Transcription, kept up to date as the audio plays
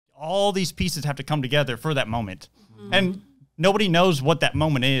all these pieces have to come together for that moment. And nobody knows what that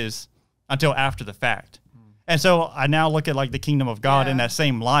moment is until after the fact. And so I now look at like the kingdom of God in that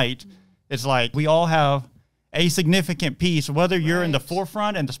same light. It's like we all have a significant piece, whether you're in the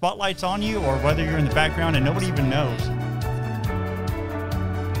forefront and the spotlight's on you, or whether you're in the background and nobody even knows.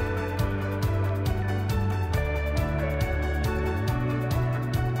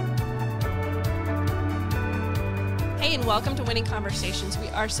 Hey, and welcome to Winning Conversations. We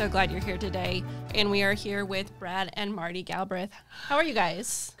are so glad you're here today, and we are here with Brad and Marti Galbreath. How are you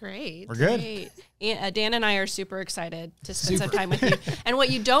guys? Great. We're good. Great. Dan and I are super excited to spend some time with you. And what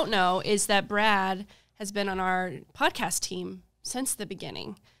you don't know is that Brad has been on our podcast team since the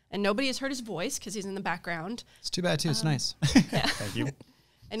beginning, and nobody has heard his voice because he's in the background. It's too bad, too. It's nice. Yeah. Thank you.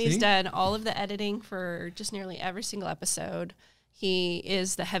 And he's done all of the editing for just nearly every single episode. He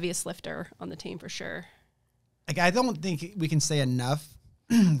is the heaviest lifter on the team for sure. Like, I don't think we can say enough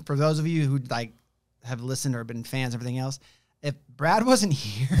for those of you who like have listened or been fans, everything else. If Brad wasn't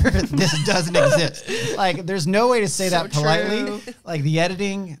here, this doesn't exist. Like, there's no way to say that politely. True. Like, the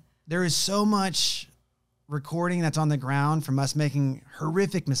editing, there is so much recording that's on the ground from us making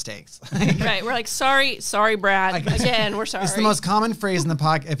horrific mistakes. Right. We're like, sorry, Brad. Like, Again, we're sorry. It's the most common phrase in the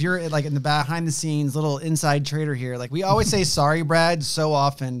podcast. If you're like in the behind the scenes, little inside trader here, like we always say sorry, Brad, so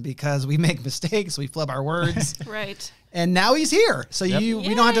often because we make mistakes, we flub our words. Right. And now he's here. So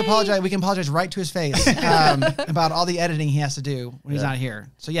we don't have to apologize. We can apologize right to his face about all the editing he has to do when he's not here.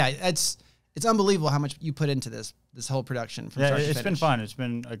 So yeah, it's unbelievable how much you put into this whole production from start to finish. It's been fun. It's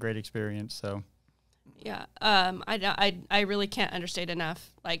been a great experience. So Yeah. I really can't understate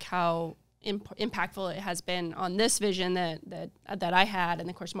enough like how impactful it has been on this vision that I had. And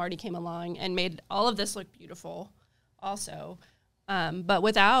of course, Marti came along and made all of this look beautiful also. But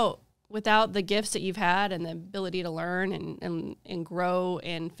without the gifts that you've had and the ability to learn and grow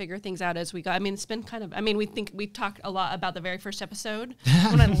and figure things out as we go. I mean, it's been kind of, we've talked a lot about the very first episode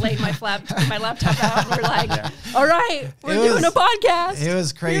when I laid my laptop out and we're like, all right, we're doing a podcast. It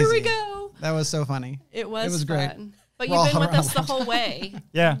was crazy. Here we go. That was so funny. It was great. fun. But you've been with us the whole way.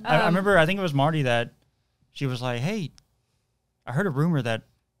 yeah, I remember, I think it was Marti that she was like, hey, I heard a rumor that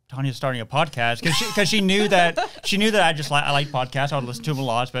Tanya's starting a podcast because she knew that I like podcasts. I would listen to them a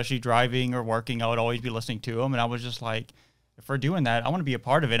lot, especially driving or working. I would always be listening to them, and I was just like, if we're doing that, I want to be a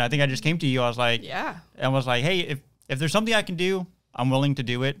part of it. And I think I just came to you. I was like, hey, if there's something I can do, I'm willing to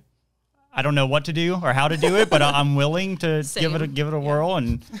do it. I don't know what to do or how to do it, but I'm willing to give it a whirl.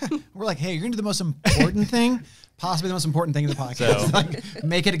 And we're like, hey, you're gonna do the most important thing, possibly the most important thing in the podcast. So, like,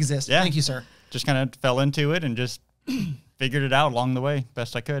 make it exist. Yeah. Thank you, sir. Just kind of fell into it and just figured it out along the way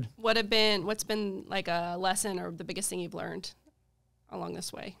best I could. What's been like a lesson or the biggest thing you've learned along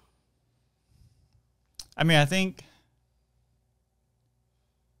this way? I mean, I think,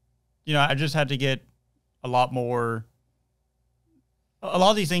 I just had to get a lot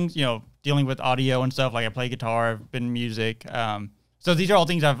of these things, dealing with audio and stuff. Like I play guitar, I've been in music. So these are all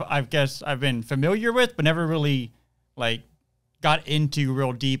things I've been familiar with, but never really like got into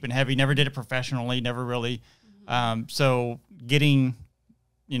real deep and heavy. Never did it professionally, never really. So getting,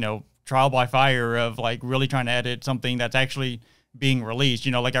 trial by fire of like really trying to edit something that's actually being released,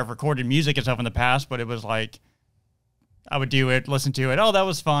 like I've recorded music and stuff in the past, but it was like, I would do it, listen to it. Oh, that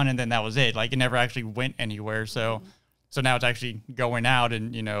was fun. And then that was it. Like it never actually went anywhere. So now it's actually going out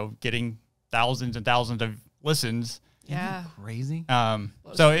and, getting thousands and thousands of listens. Yeah. Crazy. So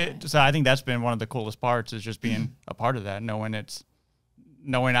I think that's been one of the coolest parts is just being a part of that, knowing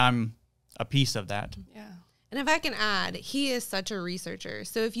I'm a piece of that. Yeah. And if I can add, he is such a researcher.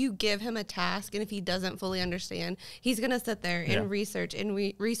 So if you give him a task and if he doesn't fully understand, he's going to sit there and research and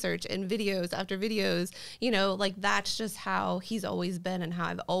research and videos after videos, like that's just how he's always been and how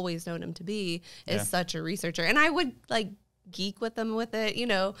I've always known him to be is such a researcher. And I would like geek with him with it,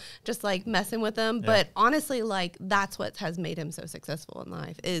 just like messing with him. Yeah. But honestly, like that's what has made him so successful in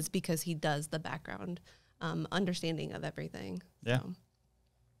life is because he does the background understanding of everything. Yeah.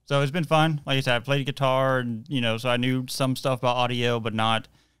 So it's been fun. Like I said, I played guitar and, so I knew some stuff about audio, but not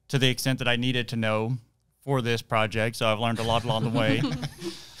to the extent that I needed to know for this project. So I've learned a lot along the way.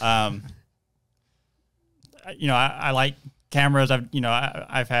 I like cameras.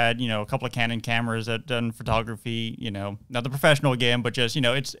 I've had, a couple of Canon cameras that done photography, not the professional again, but just,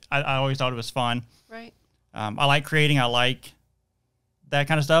 I always thought it was fun. Right. I like creating. I like that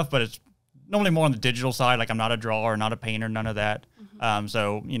kind of stuff, but it's normally more on the digital side. Like I'm not a drawer, not a painter, none of that.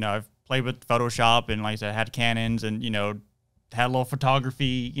 So, I've played with Photoshop and like I said, had Canons and, had a little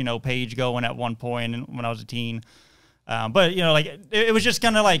photography, page going at one point when I was a teen. But, like it was just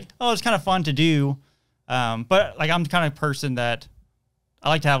kind of like, oh, it's kind of fun to do. But like I'm the kind of person that I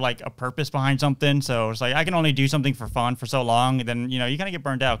like to have like a purpose behind something. So it's like I can only do something for fun for so long, and then you kind of get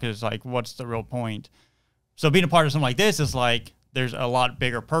burned out because it's like, what's the real point? So being a part of something like this is like there's a lot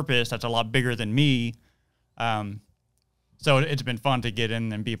bigger purpose that's a lot bigger than me. So it's been fun to get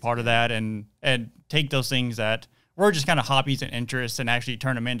in and be a part of that, and take those things that were just kind of hobbies and interests and actually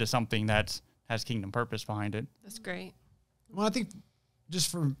turn them into something that has kingdom purpose behind it. That's great. Well, I think just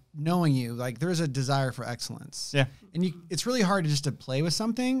for knowing you, like there's a desire for excellence. Yeah. And it's really hard just to play with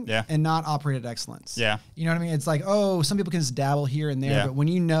something and not operate at excellence. Yeah. You know what I mean? It's like, oh, some people can just dabble here and there, but when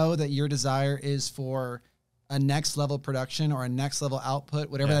you know that your desire is for a next level production or a next level output,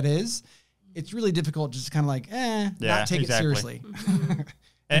 whatever that is, it's really difficult just to kind of like, not take it seriously.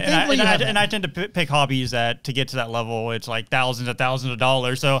 And I tend to pick hobbies that to get to that level, it's like thousands of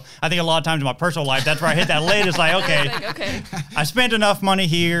dollars. So I think a lot of times in my personal life, that's where I hit that lid. It's like, okay, I spent enough money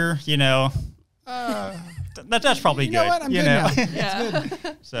here, that's probably good. You know what? I'm good now. Yeah.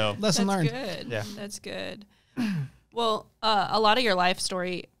 Good. So lesson learned. Good. Yeah. That's good. Well, a lot of your life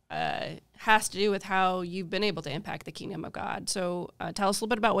story has to do with how you've been able to impact the kingdom of God. So tell us a little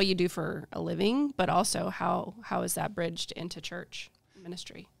bit about what you do for a living, but also how is that bridged into church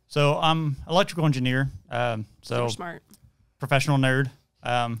ministry? So I'm electrical engineer. So super smart. Professional nerd.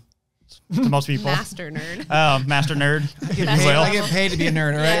 To most people. Master nerd. Master nerd. I get paid to be a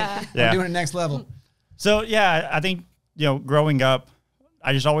nerd, all right? Yeah. We're doing it next level. So yeah, I think, growing up,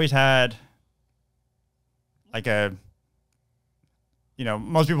 I just always had like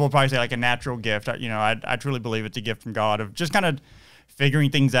most people will probably say like a natural gift. I truly believe it's a gift from God of just kind of figuring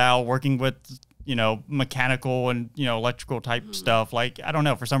things out, working with, mechanical and, electrical type stuff. Like, I don't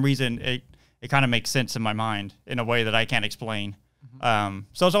know, for some reason it kind of makes sense in my mind in a way that I can't explain. So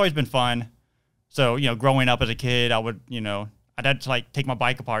it's always been fun. So, growing up as a kid, I would, I'd have to like take my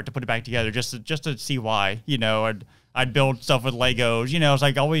bike apart to put it back together just to see why, I'd build stuff with Legos, it's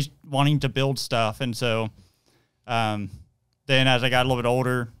like always wanting to build stuff. And so, then as I got a little bit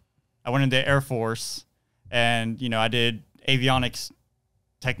older, I went into the Air Force and, I did avionics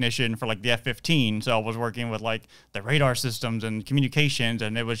technician for like the F-15. So I was working with like the radar systems and communications,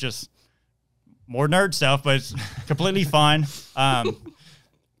 and it was just more nerd stuff, but it's completely fun.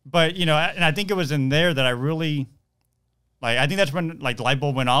 But, and I think it was in there that I really, like, I think that's when like the light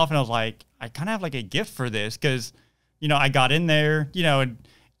bulb went off and I was like, I kind of have like a gift for this. Cause, I got in there, and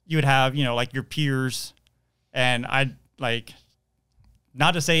you would have, like your peers, and I'd like,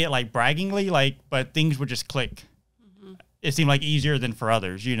 not to say it like braggingly, like, but things would just click. It seemed like easier than for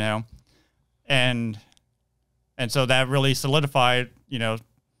others, and so that really solidified,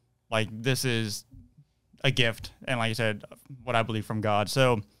 like this is a gift. And like I said, what I believe from God.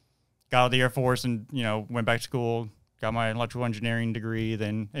 So got out of the Air Force and, went back to school, got my electrical engineering degree,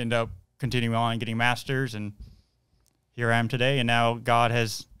 then ended up continuing on getting master's, and here I am today. And now God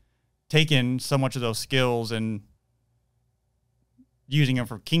has taken so much of those skills and using them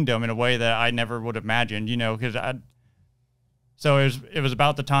for kingdom in a way that I never would have imagined, because so it was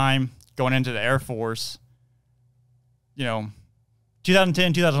about the time going into the Air Force,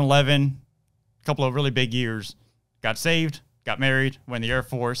 2010, 2011, a couple of really big years, got saved, got married, went in the Air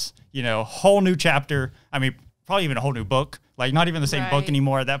Force, whole new chapter. I mean, probably even a whole new book, like not even the same book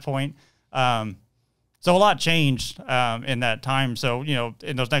anymore at that point. So a lot changed in that time. So,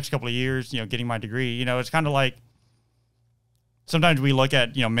 in those next couple of years, getting my degree, it's kind of like sometimes we look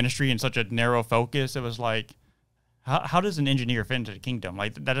at, ministry in such a narrow focus. It was like, how does an engineer fit into the kingdom?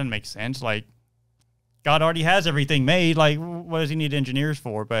 Like, that doesn't make sense. Like, God already has everything made. Like, what does he need engineers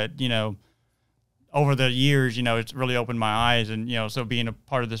for? But, over the years, it's really opened my eyes. And, so being a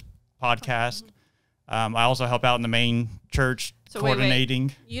part of this podcast, I also help out in the main church coordinating.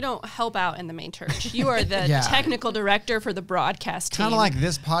 Wait. You don't help out in the main church. You are the technical director for the broadcast team. Kind of like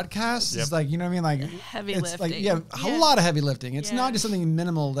this podcast. It's like, you know what I mean? Like heavy it's lifting. Like, a lot of heavy lifting. It's not just something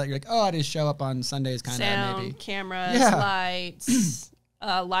minimal that you're like, oh, I just show up on Sundays kind of sound, maybe. cameras, lights,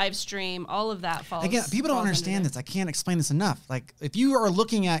 live stream, all of that falls. Again, people don't understand this. I can't explain this enough. Like, if you are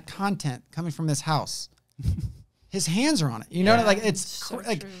looking at content coming from this house, his hands are on it. You know, like it's so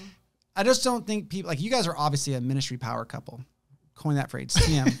like, true. I just don't think people, like, you guys are obviously a ministry power couple. Coin that phrase,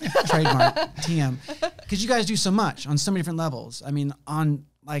 TM, trademark, TM, because you guys do so much on so many different levels. I mean, on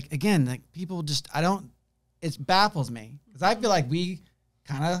like, again, like people just, it baffles me because I feel like we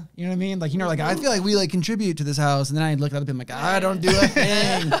kind of, you know what I mean? Like, like I feel like we like contribute to this house, and then I look at other people like, I don't do a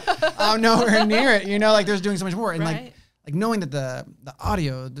thing. I'm nowhere near it. Like there's doing so much more. And like knowing that the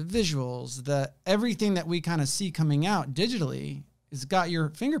audio, the visuals, the everything that we kind of see coming out digitally has got your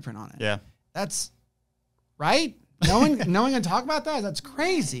fingerprint on it. Yeah. That's right. Knowing and talk about that, that's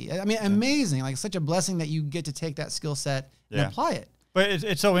crazy. I mean, amazing. Like such a blessing that you get to take that skill set and apply it. But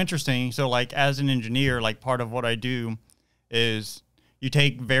it's so interesting. So like as an engineer, like part of what I do is you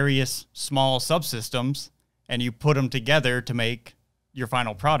take various small subsystems and you put them together to make your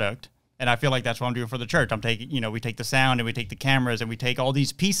final product. And I feel like that's what I'm doing for the church. I'm taking, we take the sound and we take the cameras and we take all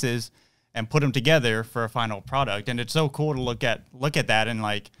these pieces and put them together for a final product. And it's so cool to look at that. And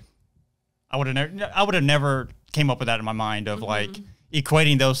like, I would have never came up with that in my mind of like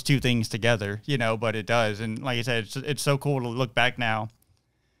equating those two things together, but it does. And like I said, it's so cool to look back now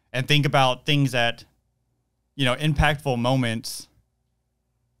and think about things that, impactful moments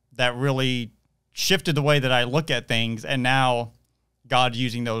that really shifted the way that I look at things. And now God's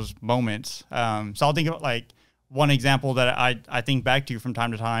using those moments. So I'll think of like one example that I think back to from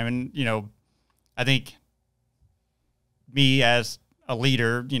time to time. And, I think me as a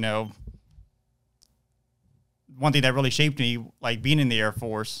leader, one thing that really shaped me, like being in the Air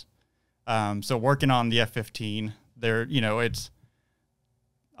Force. So working on the F-15 there, I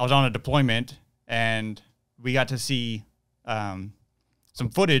was on a deployment and we got to see some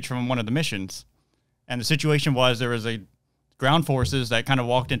footage from one of the missions. And the situation was there was a ground forces that kind of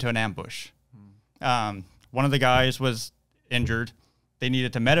walked into an ambush. One of the guys was injured. They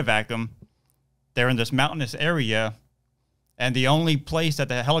needed to medevac him. They're in this mountainous area, and the only place that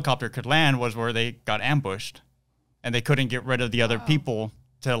the helicopter could land was where they got ambushed, and they couldn't get rid of the other people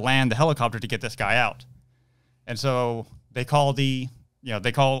to land the helicopter to get this guy out. And so they call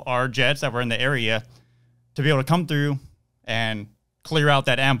our jets that were in the area to be able to come through and clear out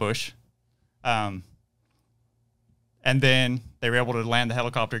that ambush. And then they were able to land the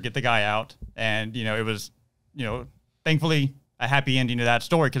helicopter, get the guy out. And, it was, thankfully a happy ending to that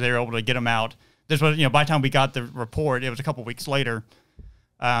story because they were able to get him out. This was, by the time we got the report, it was a couple weeks later.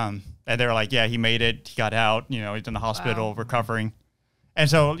 And they were like, yeah, he made it. He got out. He's in the hospital recovering. And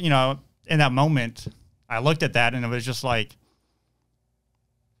so, in that moment, I looked at that and it was just like,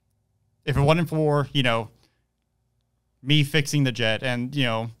 if it wasn't for, me fixing the jet and,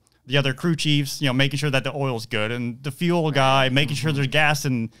 the other crew chiefs, making sure that the oil's good, and the fuel guy making sure there's gas,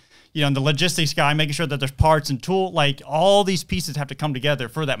 and and the logistics guy making sure that there's parts and tool, like all these pieces have to come together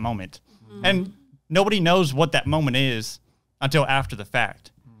for that moment. And nobody knows what that moment is until after the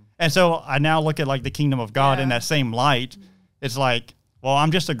fact. And so I now look at like the kingdom of God in that same light. It's like, well,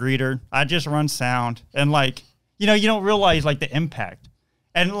 I'm just a greeter. I just run sound, and like, you don't realize like the impact.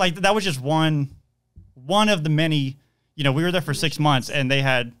 And like that was just one of the many. We were there for 6 months, and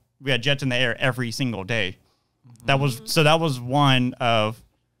we had jets in the air every single day. That was one of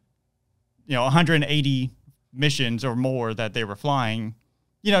 180 missions or more that they were flying.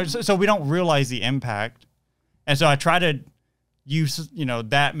 So we don't realize the impact. And so I try to use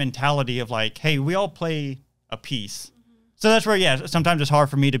that mentality of like, hey, we all play a piece. So that's where sometimes it's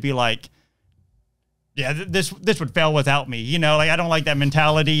hard for me to be like, yeah, this would fail without me. Like I don't like that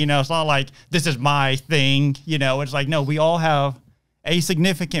mentality. It's not like this is my thing. It's like, no, we all have a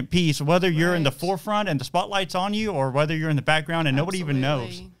significant piece, whether you're in the forefront and the spotlight's on you, or whether you're in the background and nobody even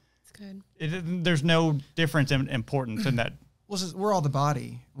knows. It's good. There's no difference in importance in that. Well, we're all the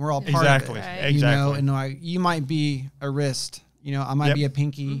body. We're all part Exactly. Right. Exactly. And like you might be a wrist. I might be a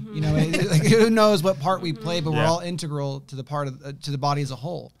pinky. Like who knows what part we play, but we're all integral to the part of to the body as a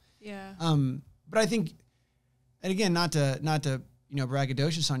whole. Yeah. But I think, and again, not to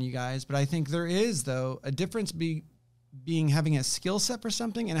braggadocious on you guys, but I think there is though a difference having a skill set for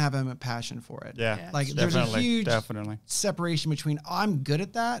something and having a passion for it. Yeah. Like there's a huge definitely separation between I'm good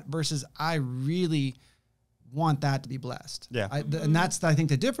at that versus I really want that to be blessed. Yeah. And that's I think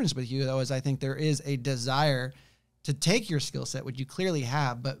the difference with you though is I think there is a desire to take your skill set, which you clearly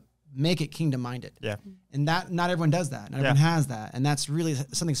have, but make it kingdom minded. Yeah. And that not everyone does that. Not everyone has that. And that's really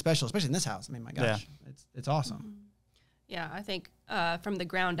something special, especially in this house. I mean, my gosh, it's awesome. Yeah. I think from the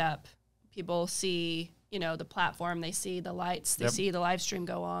ground up, people see, the platform, they see the lights, they see the live stream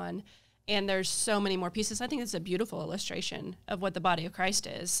go on, and there's so many more pieces. I think it's a beautiful illustration of what the body of Christ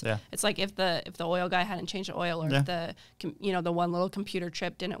is. Yeah. It's like if the oil guy hadn't changed the oil, or if the one little computer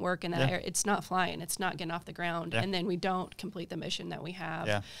chip didn't work in that air, it's not flying, it's not getting off the ground, and then we don't complete the mission that we have.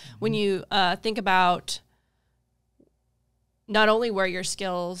 Yeah. When you think about not only where your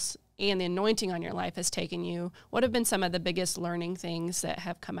skills and the anointing on your life has taken you, what have been some of the biggest learning things that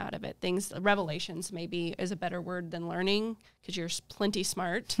have come out of it? Revelations maybe is a better word than learning, because you're plenty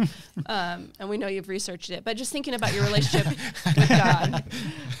smart. And we know you've researched it, but just thinking about your relationship with God.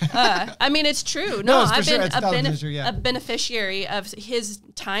 I mean, it's true. No, I've been a beneficiary of his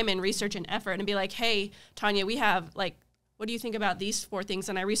time and research and effort, and be like, hey, Tanya, we have like, what do you think about these 4 things?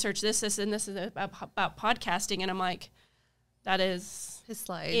 And I researched this, and this is about podcasting. And I'm like, that is His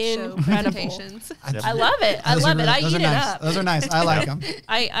slide show incredible. presentations. I love it. I love it. I eat it up. Those are nice. I like them.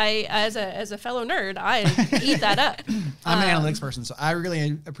 I as a fellow nerd, I eat that up. I'm an analytics person, so I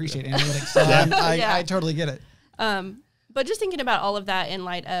really appreciate analytics. So I totally get it. But just thinking about all of that in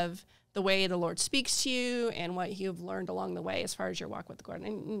light of the way the Lord speaks to you and what you've learned along the way as far as your walk with the Lord,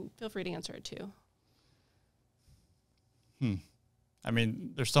 and feel free to answer it too. I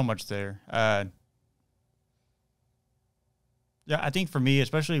mean, there's so much there. Yeah, I think for me,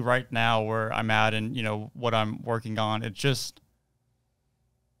 especially right now where I'm at and, you know, what I'm working on, it's just,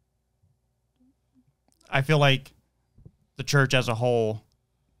 I feel like the church as a whole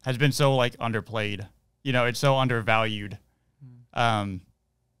has been so like underplayed. You know, it's so undervalued. And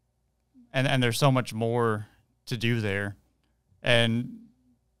there's so much more to do there. And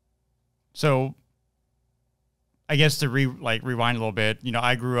so I guess to rewind a little bit, you know,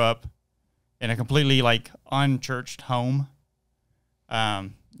 I grew up in a completely like unchurched home.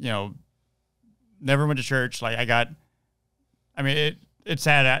 You know, never went to church. Like it's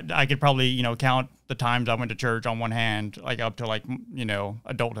sad. I could probably, you know, count the times I went to church on one hand, like up to like, you know,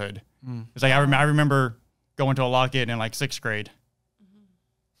 adulthood. It's like, I remember going to a lock-in in like 6th grade.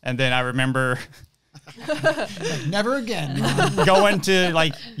 And then I remember like, never again going to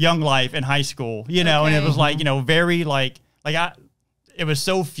like Young Life in high school, you know, and it was like, you know, very it was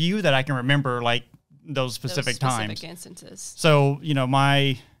so few that I can remember like those specific times. Instances. So, you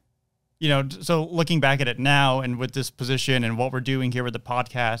know, so looking back at it now and with this position and what we're doing here with the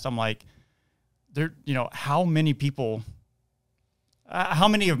podcast, I'm like, you know, how many people, how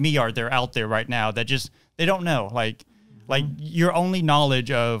many of me are there out there right now that just, they don't know, like your only knowledge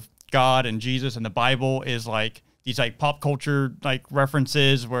of God and Jesus and the Bible is like these like pop culture like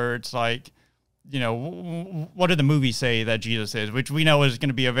references where it's like, you know, what do the movies say that Jesus is, which we know is going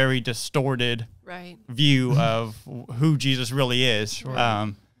to be a very distorted view of who Jesus really is.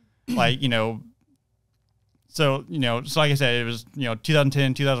 Sure. Like, you know, so like I said, it was, you know,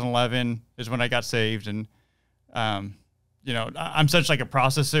 2010, 2011 is when I got saved. And, you know, I'm such like a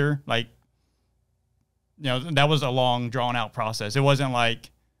processor, like, you know, that was a long drawn out process. It wasn't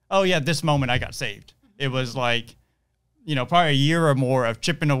like, oh yeah, this moment I got saved. It was like, you know, probably a year or more of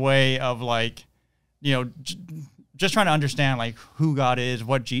chipping away of like, you know, just trying to understand like who God is,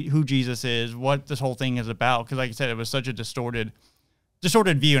 who Jesus is, what this whole thing is about. Cause like I said, it was such a distorted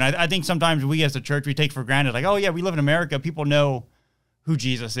view. And I think sometimes we as a church, we take for granted, like, oh yeah, we live in America. People know who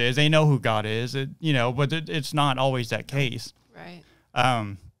Jesus is. They know who God is, you know, but it's not always that case. Right.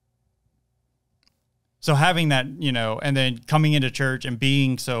 So having that, you know, and then coming into church and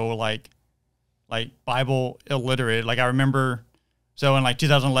being so like Bible illiterate, like I remember, so in like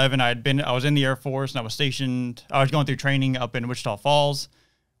 2011, I was in the Air Force and I was going through training up in Wichita Falls,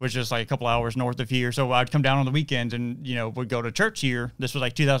 which is like a couple hours north of here. So I'd come down on the weekends and, you know, would go to church here. This was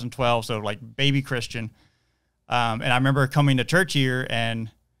like 2012. So like baby Christian. And I remember coming to church here and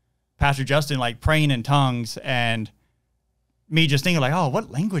Pastor Justin like praying in tongues and me just thinking like, oh, what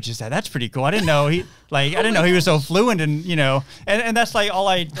language is that? That's pretty cool. I didn't know he was so fluent and, you know, and that's like all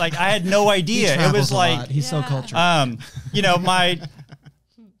I had no idea. It was like, he's so cultured. You know,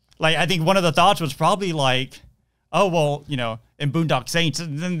 I think one of the thoughts was probably like, oh, well, you know, in Boondock Saints,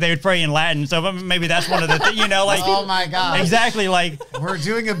 then they would pray in Latin. So maybe that's one of the, you know, like, oh my God. Exactly. Like we're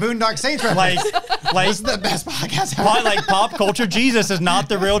doing a Boondock Saints reference. Like this is the best podcast ever. Like pop culture Jesus is not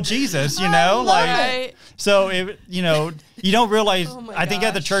the real Jesus, you know, like, so it, you know, you don't realize, I think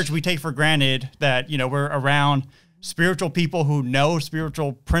at the church we take for granted that, you know, we're around spiritual people who know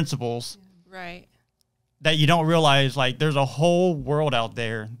spiritual principles. Right. That you don't realize like there's a whole world out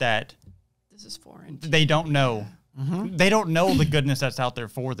there that this is foreign. They don't know. Mm-hmm. They don't know the goodness that's out there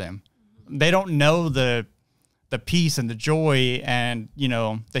for them. They don't know the peace and the joy and, you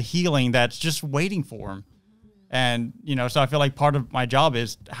know, the healing that's just waiting for them. And, you know, so I feel like part of my job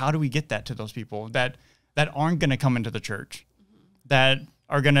is how do we get that to those people that aren't going to come into the church, that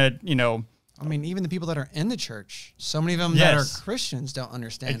are going to, you know. I mean, even the people that are in the church, so many of them that are Christians don't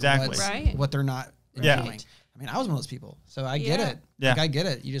understand what they're not doing. I mean, I was one of those people, so I get it. Yeah. Like, I get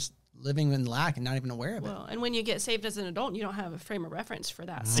it. You just living in lack and not even aware of it. Well, and when you get saved as an adult, you don't have a frame of reference for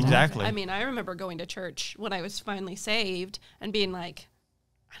that stuff. Exactly. I mean, I remember going to church when I was finally saved and being like,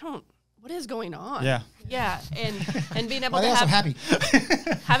 what is going on? Yeah. Yeah. And being able to have so happy.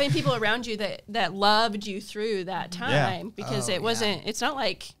 having people around you that loved you through that time because it's not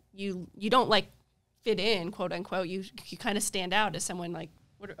like you don't like fit in, quote unquote. You kind of stand out as someone like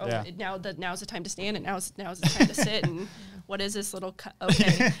Now's the time to stand, and now's the time to sit, and what is this little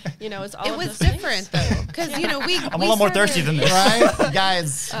okay, it's all. It was different though, because I'm a lot more thirsty than this, right,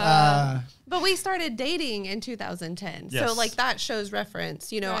 guys? But we started dating in 2010, Yes. so like that shows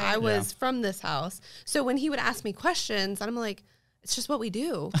reference. I was from this house, so when he would ask me questions, I'm like, it's just what we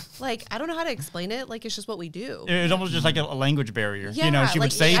do. Like, I don't know how to explain it. Like, it's just what we do. It was almost just like a language barrier. Yeah, She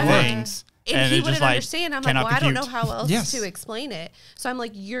would say things. And he it wouldn't just, understand. I'm like, well, I don't know how else Yes. to explain it. So I'm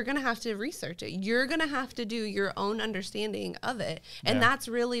like, you're going to have to research it. You're going to have to do your own understanding of it. And that's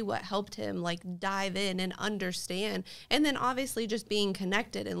really what helped him like dive in and understand. And then obviously just being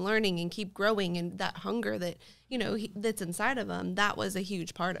connected and learning and keep growing, and that hunger that, that's inside of him, that was a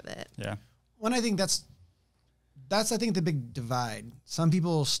huge part of it. Yeah. Well, I think that's I think the big divide. Some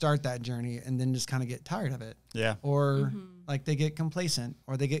people start that journey and then just kind of get tired of it. Yeah. Or like they get complacent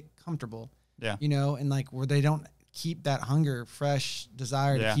or they get comfortable. Yeah. And like where they don't keep that hunger, fresh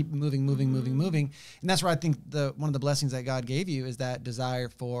desire to keep moving. And that's where I think one of the blessings that God gave you is that desire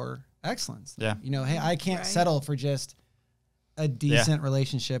for excellence. Yeah. Hey, I can't settle for just a decent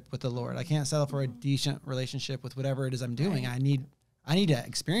relationship with the Lord. I can't settle for a decent relationship with whatever it is I'm doing. I need to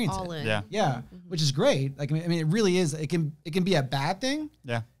experience All it. in. Yeah. Yeah, which is great. Like, I mean, it really is. It can be a bad thing.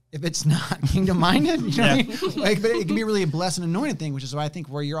 Yeah. If it's not kingdom minded, what I mean? Like, but it can be really a blessed and anointed thing, which is why I think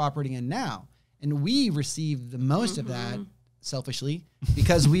where you're operating in now, and we receive the most of that selfishly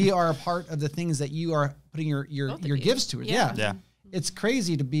because we are a part of the things that you are putting your gifts to it. Yeah. It's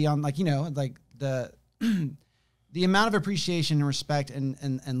crazy to be on like the the amount of appreciation and respect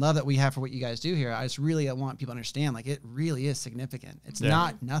and love that we have for what you guys do here. I want people to understand, like, it really is significant. It's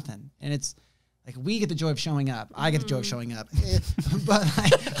not nothing. And it's like, we get the joy of showing up. I get the joy of showing up, but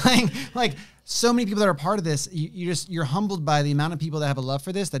like so many people that are part of this, you're humbled by the amount of people that have a love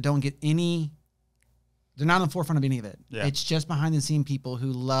for this, that don't get they're not on the forefront of any of it. Yeah. It's just behind the scene people who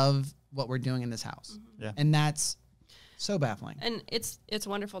love what we're doing in this house. Yeah. And that's so baffling. And it's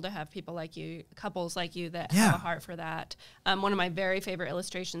wonderful to have people like you, couples like you that have a heart for that. One of my very favorite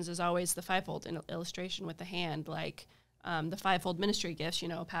illustrations is always the fivefold illustration with the hand, like the fivefold ministry gifts,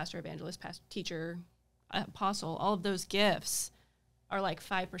 pastor, evangelist, pastor, teacher, apostle, all of those gifts are like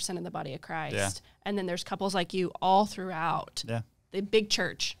 5% of the body of Christ. Yeah. And then there's couples like you all throughout the big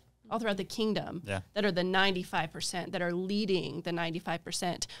church, all throughout the kingdom that are the 95%, that are leading the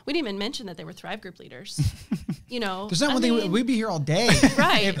 95%. We didn't even mention that they were Thrive Group leaders. There's not one thing, we'd be here all day.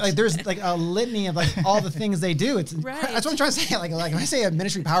 Right. There's like a litany of like all the things they do. It's Right. That's what I'm trying to say. Like when I say a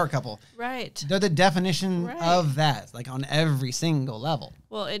ministry power couple, Right. they're the definition of that, like on every single level.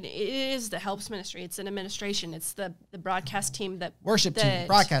 Well, it is the helps ministry. It's an administration. It's the broadcast team Worship team,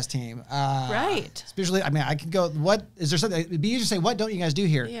 broadcast team. Right. Spiritually, I mean, I could go, what, is there something, it'd be easier to say, what don't you guys do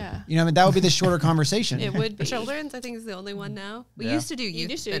here? Yeah. I mean, that would be the shorter conversation. It would be. Children's, I think, is the only one now. We Yeah. used to do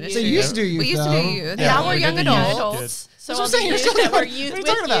youth used to do ministry. They used to do youth, We used to though. do youth. Yeah, Now we we're did young the adults. youth. adults. So That's all what the I'm saying. youth You're that talking were about- youth what are you with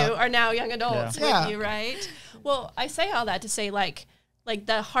talking about? you are now young adults Yeah. with you, right? Well, I say all that to say, like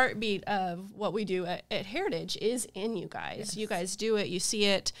the heartbeat of what we do at Heritage is in you guys. Yes. You guys do it. You see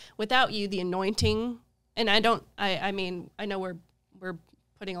it. Without you, the anointing, and I mean, I know we're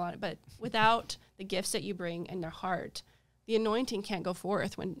putting a lot, but without the gifts that you bring and their heart, the anointing can't go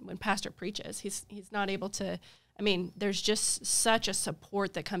forth when pastor preaches. He's not able to. I mean, there's just such a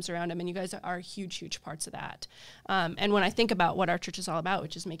support that comes around him, and you guys are huge parts of that. And when I think about what our church is all about,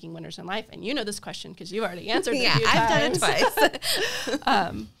 which is making winners in life, and you know this question because you've already answered it. Yeah, a few I've times. done it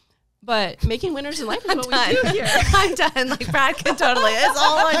twice. But making winners in life is what we do here. I'm done. Like, Brad can totally. It's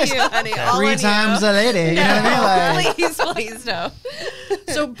all on you, honey. All Three on times you. a lady. You know what I mean? Like, Please no.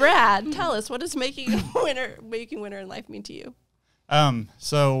 So, Brad, tell us, what does making winner in life mean to you?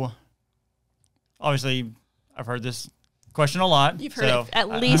 So obviously I've heard this question a lot. You've heard it at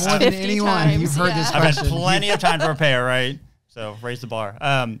least more than 50 anyone, times. you've heard this I've had question. plenty of time to prepare, right? So raise the bar.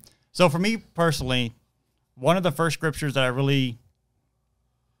 So for me personally, one of the first scriptures that I really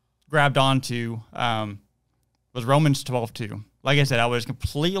grabbed onto was Romans 12:2. Like I said, I was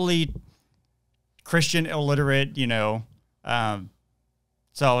completely Christian illiterate, so I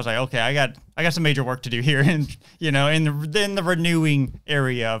was like, okay, I got some major work to do here, and in the renewing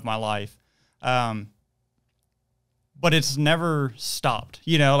area of my life. But it's never stopped.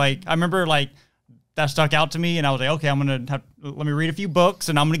 Like I remember that stuck out to me, and I was like, okay, let me read a few books,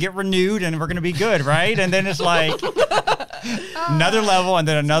 and I'm gonna get renewed, and we're gonna be good, right? And then it's like another level, and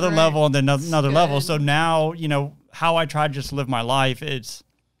then another level, and then another level. So now, how I try to just live my life,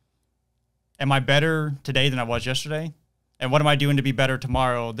 am I better today than I was yesterday? And what am I doing to be better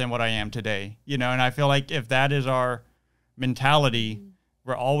tomorrow than what I am today? And I feel like if that is our mentality,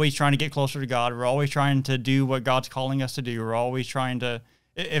 we're always trying to get closer to God. We're always trying to do what God's calling us to do. We're always trying to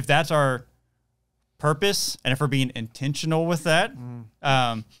if that's our purpose and if we're being intentional with that,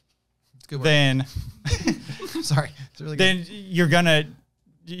 It's good work. then Sorry. It's really good. then you're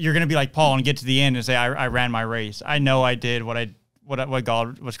gonna be like Paul and get to the end and say, I ran my race. I know I did what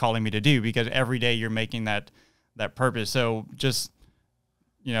God was calling me to do, because every day you're making that purpose. So just,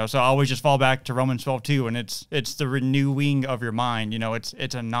 so I always just fall back to Romans 12:2, and it's the renewing of your mind. It's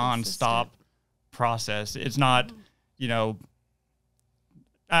a nonstop process. It's not,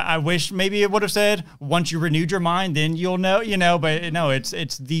 I wish maybe it would have said, once you renewed your mind, then you'll know, but no,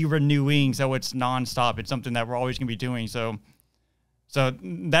 it's the renewing. So it's nonstop. It's something that we're always going to be doing. So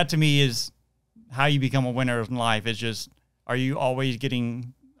that to me is how you become a winner in life. It's just, are you always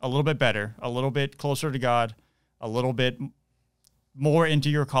getting a little bit better, a little bit closer to God, a little bit more into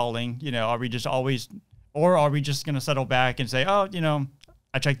your calling? Are we just always, or are we just going to settle back and say, oh,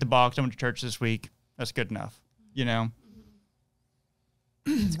 I checked the box, I went to church this week, that's good enough,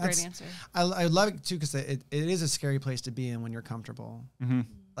 That's a great answer. I love it too, because it is a scary place to be in when you're comfortable. Mm-hmm.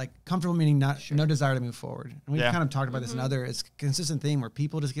 Like comfortable meaning no desire to move forward. And we've kind of talked about this in it's a consistent theme where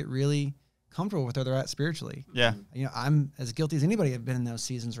people just get really comfortable with where they're at spiritually. Yeah. I'm as guilty as anybody. I've been in those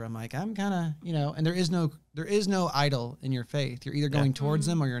seasons where I'm like, I'm kind of, and there is no idol in your faith. You're either going towards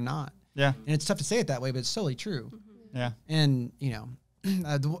them or you're not. Yeah. And it's tough to say it that way, but it's totally true. Yeah. And,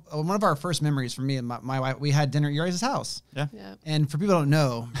 one of our first memories for me and my wife, we had dinner at your guys' house. Yeah. And for people who don't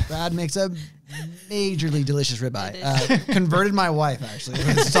know, Brad makes a majorly delicious ribeye. Converted my wife, actually.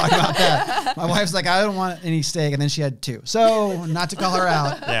 Let's talk about that. My wife's like, I don't want any steak. And then she had 2. So not to call her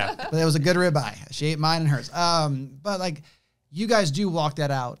out. Yeah. But it was a good ribeye. She ate mine and hers. But like, you guys do walk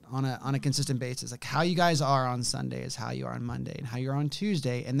that out on a consistent basis. Like how you guys are on Sunday is how you are on Monday and how you're on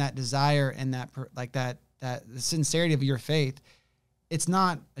Tuesday. And that desire and that the sincerity of your faith, it's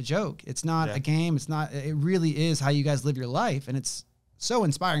not a joke. It's not a game. It really is how you guys live your life. And it's so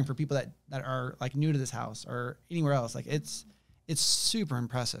inspiring for people that are like new to this house or anywhere else. Like it's super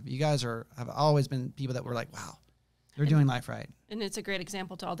impressive. You guys have always been people that were like, wow, they're doing life right. And it's a great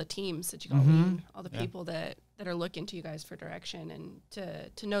example to all the teams that you got lead, all the people that are looking to you guys for direction, and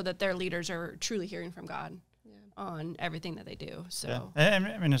to know that their leaders are truly hearing from God on everything that they do. So I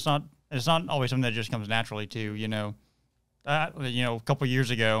mean, it's not always something that just comes naturally too, a couple years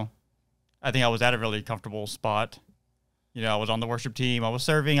ago, I think I was at a really comfortable spot. I was on the worship team, I was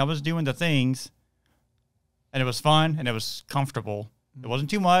serving, I was doing the things, and it was fun and it was comfortable. It wasn't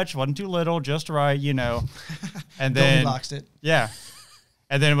too much, wasn't too little, just right, And then boxed it. Yeah.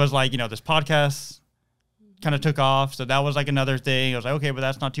 And then it was like, this podcast kind of took off. So that was like another thing. I was like, okay, but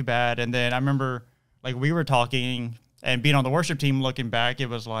that's not too bad. And then I remember like we were talking and being on the worship team, looking back, it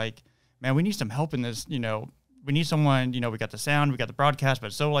was like, man, we need some help in this, we need someone, we got the sound, we got the broadcast, but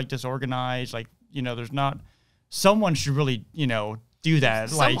it's so like disorganized. Like, there's not, someone should really, do that.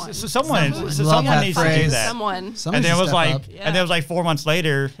 Someone. Like someone needs to do that. Someone. And then it was like, and then it was like 4 months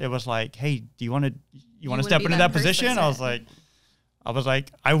later, it was like, hey, do you want to step into that position? I was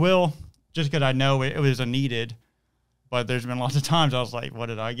like, I will, just because I know it was a needed. But there's been lots of times I was like, what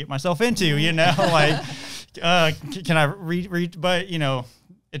did I get myself into? Like, can I read? But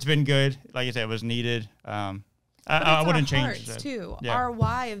it's been good. Like I said, it was needed. I wouldn't change it too. Yeah. Our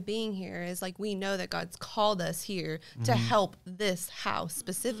why of being here is like, we know that God's called us here to help this house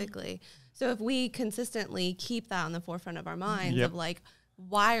specifically. So if we consistently keep that on the forefront of our minds of like,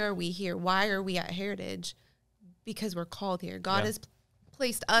 why are we here? Why are we at Heritage? Because we're called here. God has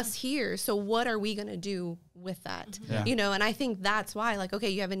placed us here. So what are we going to do with that? Yeah. And I think that's why, like, okay,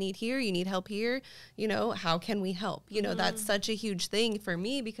 you have a need here, you need help here, how can we help? That's such a huge thing for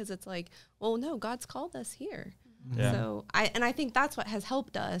me, because it's like, well, no, God's called us here. Yeah. So I think that's what has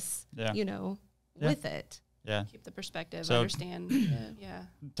helped us, with it. Yeah. Keep the perspective, So- understand. Yeah.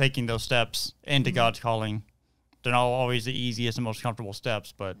 Taking those steps into God's calling, they're not always the easiest and most comfortable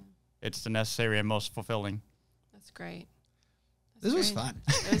steps, but it's the necessary and most fulfilling. That's great. This was fun.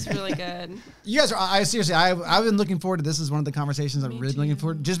 It was really good. You guys are, seriously, I've been looking forward to this. Is one of the conversations I'm really looking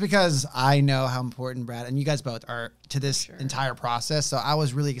forward to, just because I know how important Brad and you guys both are to this entire process. So I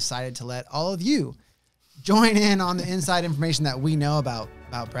was really excited to let all of you join in on the inside information that we know about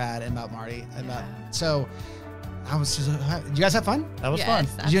Brad and about Marty. So I was just, did you guys have fun? That was fun.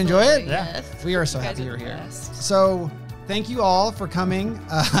 Did you enjoy it? Yeah. Yes. We are so You guys happy are you're the here. best. So thank you all for coming,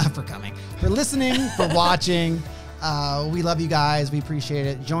 for listening, for watching. We love you guys. We appreciate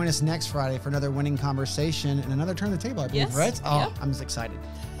it. Join us next Friday for another winning conversation and another turn the table, I believe, Yes. right? Oh, Yep. I'm just excited.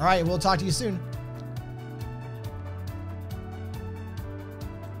 All right. We'll talk to you soon.